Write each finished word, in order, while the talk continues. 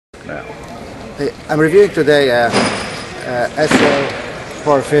now? I'm reviewing today SLA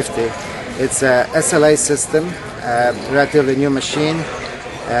 450. It's a SLA system, relatively new machine,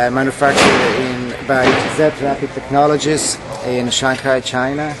 manufactured by Z Rapid Technologies in Shanghai,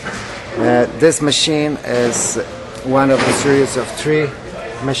 China. This machine is one of the series of 3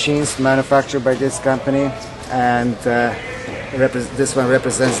 machines manufactured by this company, and this one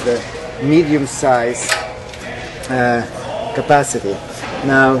represents the medium size capacity.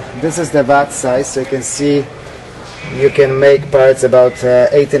 Now this is the watt size, so you can see you can make parts about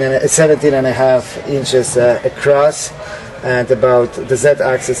 17.5 inches across, and about the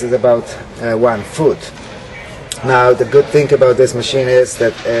Z-axis is about 1 foot. Now the good thing about this machine is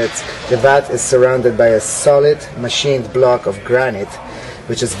that the vat is surrounded by a solid machined block of granite,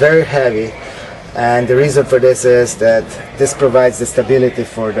 which is very heavy, and the reason for this is that this provides the stability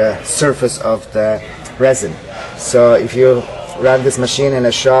for the surface of the resin. So if you run this machine in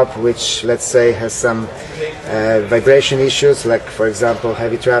a shop which, let's say, has some vibration issues, like for example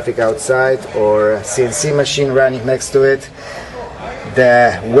heavy traffic outside or a CNC machine running next to it,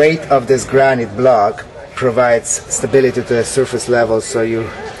 the weight of this granite block provides stability to the surface level, so you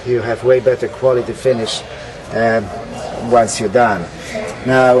have way better quality finish once you're done.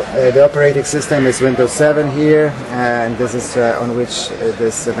 Now the operating system is Windows 7 here, and this is on which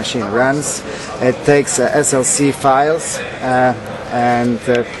this machine runs. It takes SLC files, and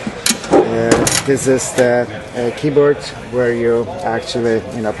this is the keyboard where you actually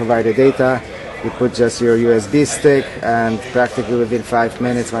provide the data. You put just your USB stick, and practically within 5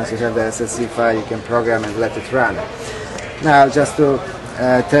 minutes, once you have the SLC file, you can program and let it run. Now, just to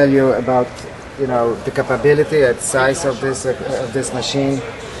tell you about the capability and size of this machine,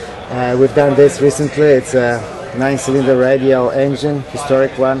 we've done this recently. It's a 9-cylinder radial engine,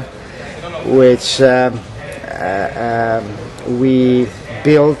 historic one, which we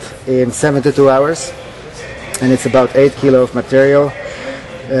built in 72 hours, and it's about 8 kilo of material.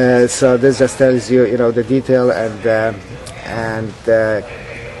 So this just tells you, the detail and the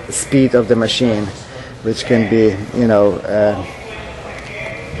speed of the machine, which can be,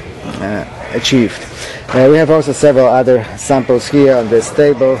 achieved. We have also several other samples here on this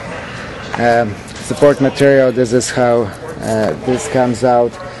table. Support material. This is how this comes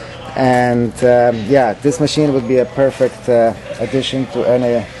out, and yeah, this machine would be a perfect addition to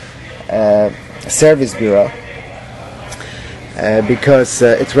any service bureau. Because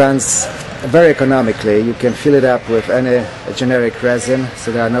it runs very economically. You can fill it up with any generic resin,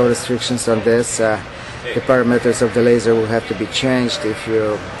 so there are no restrictions on this. The parameters of the laser will have to be changed if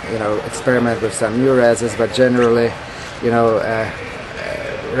you experiment with some new resins, but generally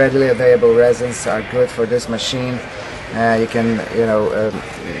readily available resins are good for this machine. You can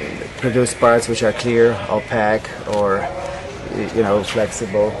produce parts which are clear, opaque, or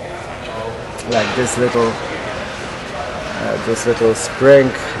flexible, like this little spring.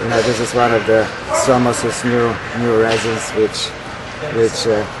 This is one of the Somos's new resins, which is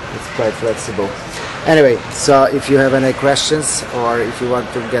quite flexible. Anyway, so if you have any questions, or if you want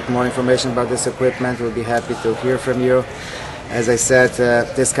to get more information about this equipment, we'll be happy to hear from you. As I said,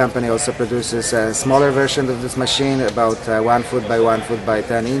 this company also produces a smaller version of this machine, about 1 foot by 1 foot by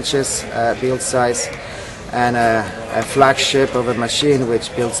 10 inches build size, and a flagship of a machine which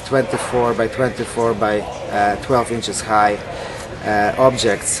builds 24 by 24 by 12 inches high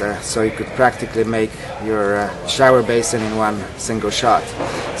objects, so you could practically make your shower basin in one single shot.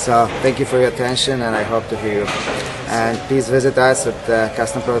 So thank you for your attention, and I hope to hear you. And please visit us at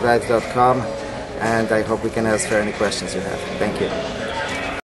customprototypes.com, and I hope we can answer any questions you have. Thank you.